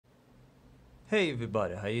Hey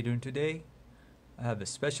everybody, how you doing today? I have a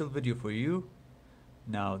special video for you.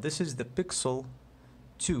 Now this is the Pixel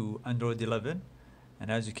 2 Android 11, and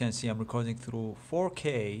as you can see I'm recording through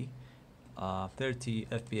 4K 30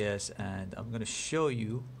 FPS, and I'm gonna show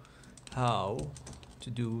you how to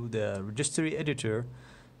do the registry editor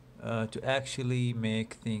to actually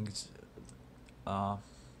make things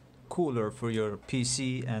cooler for your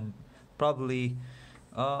PC and probably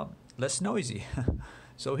less noisy.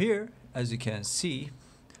 So here, as you can see,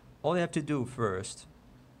 all you have to do first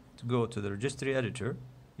to go to the registry editor,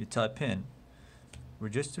 you type in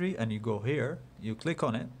registry and you go here, you click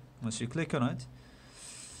on it. Once you click on it,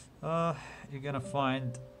 you're gonna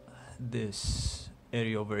find this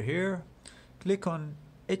area over here. Click on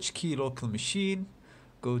HKey local machine,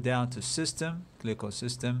 go down to system, click on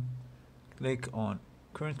system, click on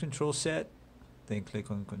current control set, then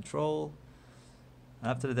click on control.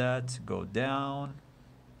 After that, go down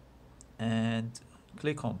and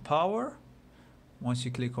click on power. Once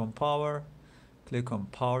you click on power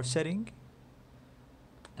setting,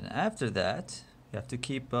 and after that you have to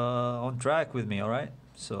keep on track with me, alright?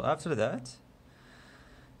 So after that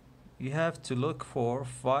you have to look for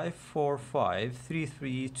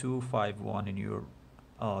 545-33251 in your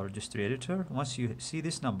registry editor. Once you see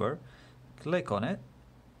this number, click on it,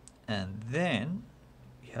 and then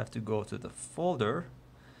you have to go to the folder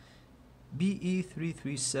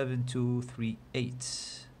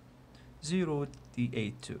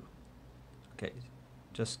BE3372380D82. Okay,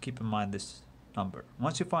 just keep in mind this number.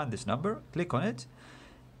 Once you find this number, click on it.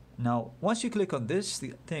 Now once you click on this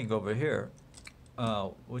thing over here,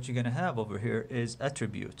 what you're gonna have over here is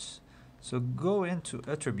attributes. So go into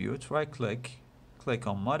attributes, right click, click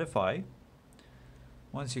on modify.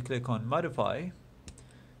 Once you click on modify,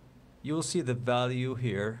 you will see the value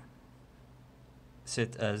here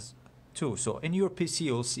set as 2. So in your PC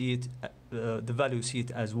you'll see it, the value, see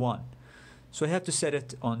it as 1. So you have to set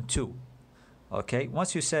it on 2. Okay,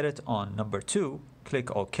 once you set it on number 2,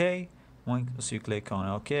 click OK. Once you click on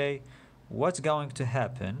OK, what's going to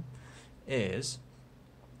happen is,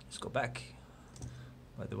 let's go back.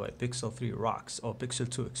 By the way, Pixel 3 rocks. Oh, Pixel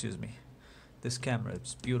 2, excuse me. This camera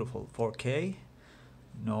is beautiful, 4K,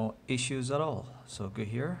 no issues at all. So go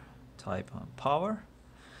here, type on power.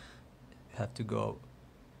 You have to go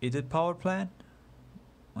edit power plan.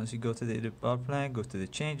 Once you go to the edit power plan, go to the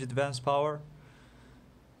change advanced power.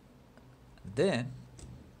 Then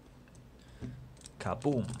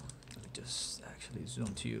kaboom. Let me just actually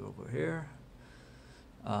zoom to you over here.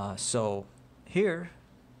 So here,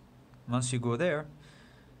 once you go there,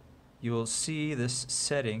 you will see this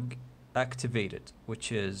setting activated,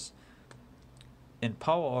 which is in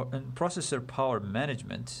processor power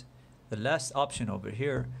management. The last option over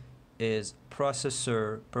here is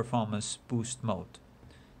processor performance boost mode.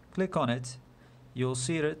 Click on it. You'll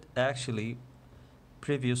see it actually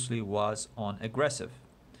previously was on aggressive.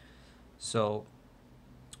 So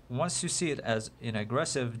once you see it as in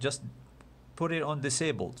aggressive, just put it on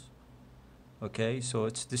disabled. Okay, so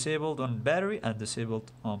it's disabled on battery and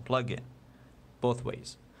disabled on plug-in, both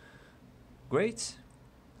ways. Great,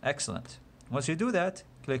 excellent. Once you do that,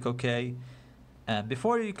 click OK. And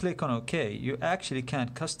before you click on OK, you actually can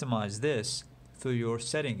customize this through your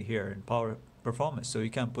setting here in power performance. So you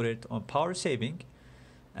can put it on power saving,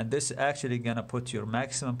 and this is actually gonna put your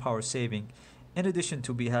maximum power saving. In addition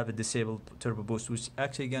to have a disabled turbo boost, which is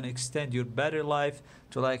actually gonna extend your battery life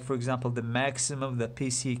to, like, for example, the maximum the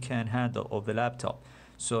PC can handle or the laptop.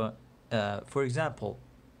 So for example,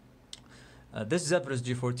 this Zephyrus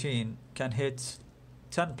G14 can hit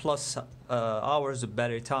 10 plus hours of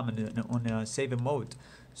battery time on saving mode.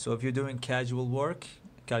 So if you're doing casual work,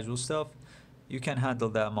 casual stuff, you can handle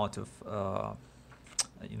that amount of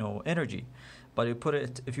energy. But you put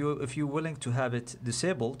it, if you're willing to have it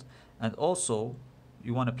disabled, and also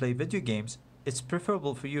you want to play video games, it's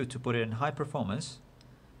preferable for you to put it in high performance.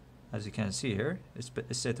 As you can see here, it's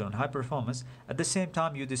set on high performance. At the same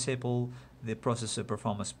time, you disable the processor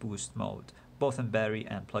performance boost mode, both in battery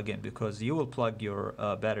and plug-in, because you will plug your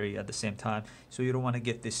battery at the same time. So you don't want to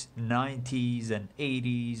get this 90s and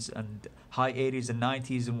 80s and high 80s and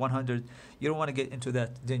 90s and 100. You don't want to get into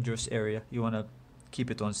that dangerous area. You want to keep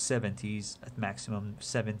it on 70s at maximum,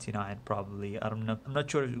 79 probably. I'm not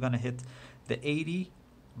sure if you're gonna hit the 80,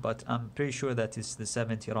 but I'm pretty sure that it's the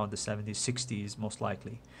 70, around the 70s, 60s most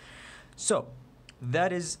likely. So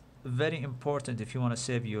that is very important if you want to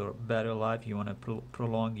save your battery life. You want to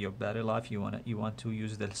prolong your battery life. You want to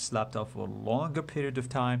use this laptop for a longer period of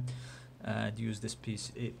time, and use this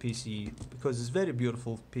PC because it's very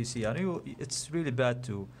beautiful PC. I know it's really bad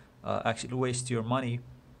to actually waste your money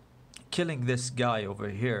killing this guy over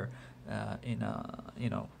here in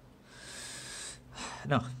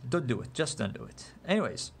no, don't do it. Just don't do it.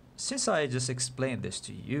 Anyways, since I just explained this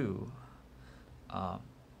to you,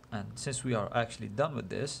 and since we are actually done with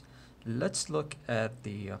this, let's look at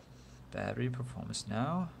the battery performance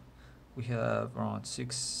now. We have around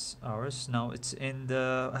 6 hours. Now it's in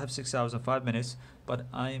the, I have 6 hours and 5 minutes, but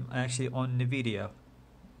I'm actually on NVIDIA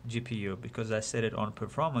GPU because I set it on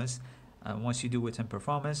performance. And once you do it in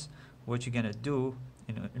performance, what you're gonna do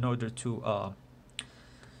in order to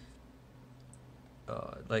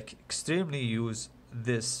like extremely use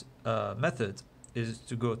this method is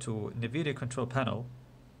to go to NVIDIA control panel,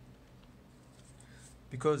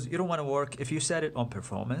 because you don't want to work if you set it on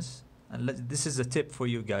performance. And this is a tip for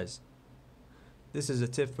you guys. This is a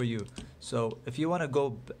tip for you. So if you want to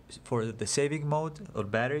go for the saving mode or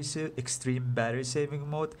extreme battery saving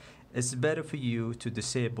mode, it's better for you to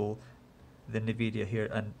disable the NVIDIA here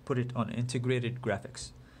and put it on integrated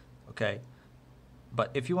graphics. Okay.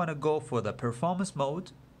 But if you want to go for the performance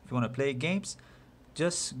mode, if you want to play games,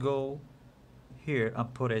 just go here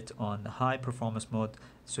and put it on high performance mode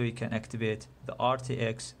so you can activate the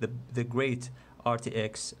RTX, the great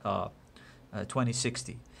RTX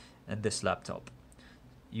 2060 in this laptop.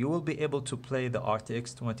 You will be able to play the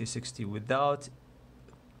RTX 2060 without,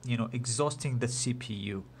 exhausting the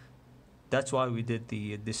CPU. That's why we did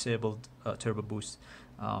the disabled turbo boost.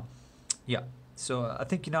 Yeah. So I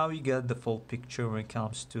think now you get the full picture when it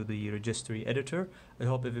comes to the registry editor. I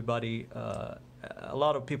hope everybody, a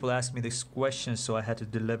lot of people ask me this question, so I had to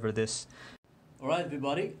deliver this. Alright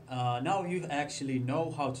everybody, now you actually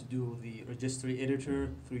know how to do the registry editor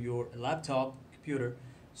through your laptop computer.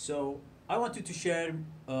 So I want you to share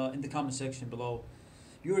in the comment section below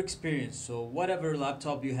your experience. So whatever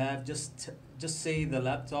laptop you have, just say the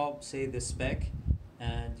laptop, say the spec,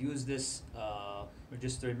 and use this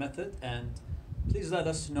registry method, and please let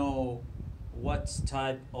us know what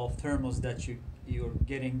type of thermals that you're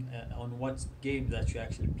getting on what game that you're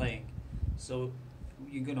actually playing. So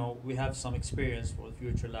we have some experience for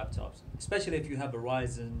future laptops, especially if you have a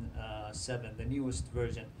Ryzen 7, the newest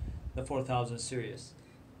version, the 4000 series.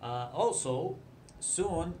 Also,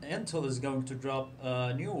 soon Intel is going to drop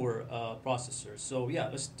a newer processor. So yeah,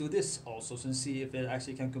 let's do this also and see if it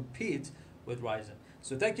actually can compete with Ryzen.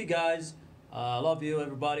 So thank you guys. Love you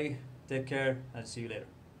everybody. Take care and see you later.